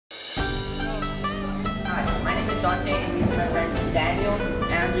Dante, and these are my friends Daniel,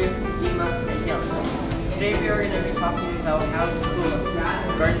 Andrew, Dima, and Dylan. Today we are going to be talking about how cool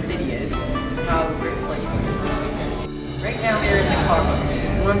Garden City is, how great a place this is. Right now we are in the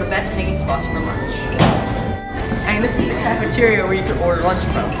Starbucks, one of the best hanging spots for lunch. And this is the cafeteria where you can order lunch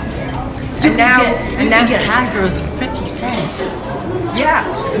from. You can get hamburgers for 50 cents.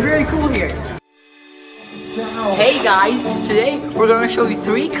 Yeah, it's very cool here. Hey guys, today we're going to show you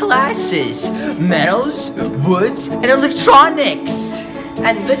 3 classes: metals, woods, and electronics.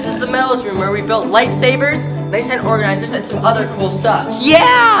 And this is the metals room where we built lightsabers, nice hand organizers, and some other cool stuff.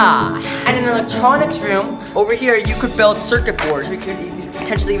 Yeah! And in the electronics room, over here you could build circuit boards. We could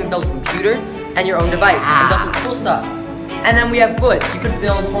potentially even build a computer and your own device and build some cool stuff. And then we have woods. You could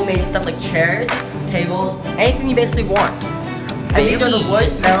build homemade stuff like chairs, tables, anything you basically want. And these are the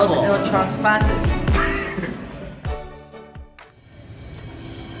wood, metals, and electronics classes.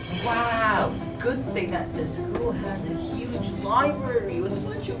 Wow, good thing that this school has a huge library with a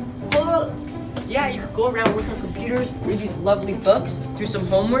bunch of books. Yeah, you could go around work on computers, read these lovely books, do some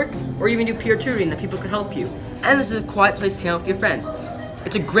homework, or even do peer tutoring that people could help you. And this is a quiet place to hang out with your friends.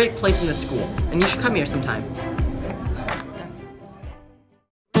 It's a great place in the school, and you should come here sometime.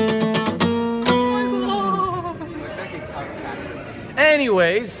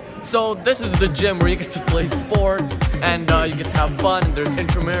 Anyways, so this is the gym where you get to play sports and you get to have fun, and there's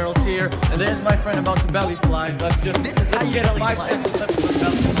intramurals here. And there's my friend about to belly slide. This is how you get a 5 second clip for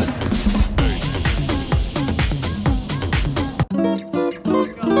belly slide.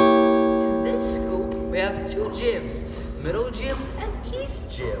 In this school, we have 2 gyms, middle gym and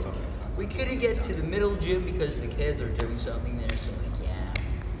east gym. We couldn't get to the middle gym because the kids are doing something there, so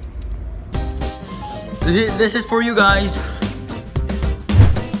yeah. This is for you guys.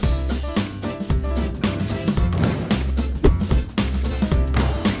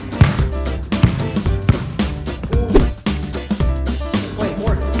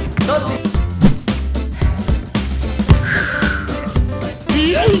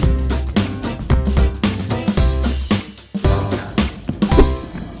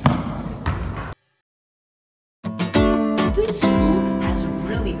 This school has a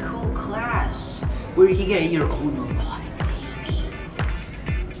really cool class where you get your own robotic baby.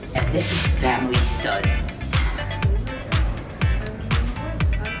 And this is family studies.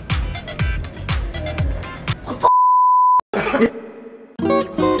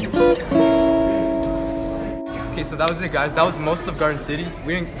 Okay, so that was it, guys. That was most of Garden City.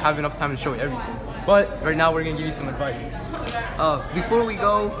 We didn't have enough time to show you everything. But right now we're gonna give you some advice. Before we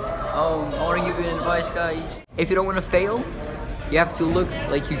go, I want to give you advice, guys. If you don't want to fail, you have to look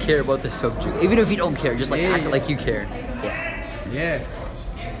like you care about the subject. Even if you don't care, just like act like you care. Yeah.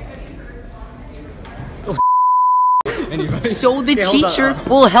 So the teacher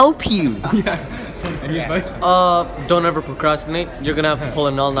will help you. Any advice? Don't ever procrastinate. You're gonna have to pull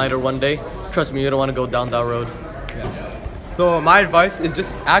an all-nighter one day. Trust me, you don't want to go down that road. So my advice is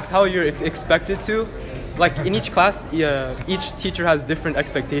just act how you're expected to. Like in each class, each teacher has different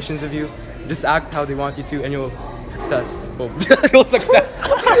expectations of you. Just act how they want you to, and you'll successful. You'll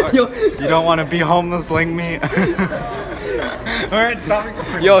successful. You don't want to be homeless like me. Alright, stop.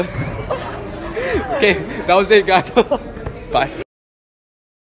 Yo. Okay, that was it, guys. Bye.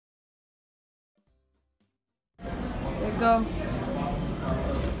 Go.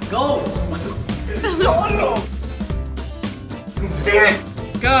 Go. Serious?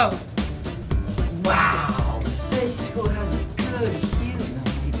 Go. Wow. This school has a good view.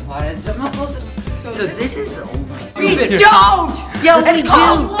 I'm not supposed to. So this is. Oh my. We don't! Yo, we do.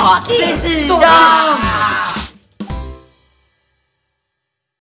 This is dumb!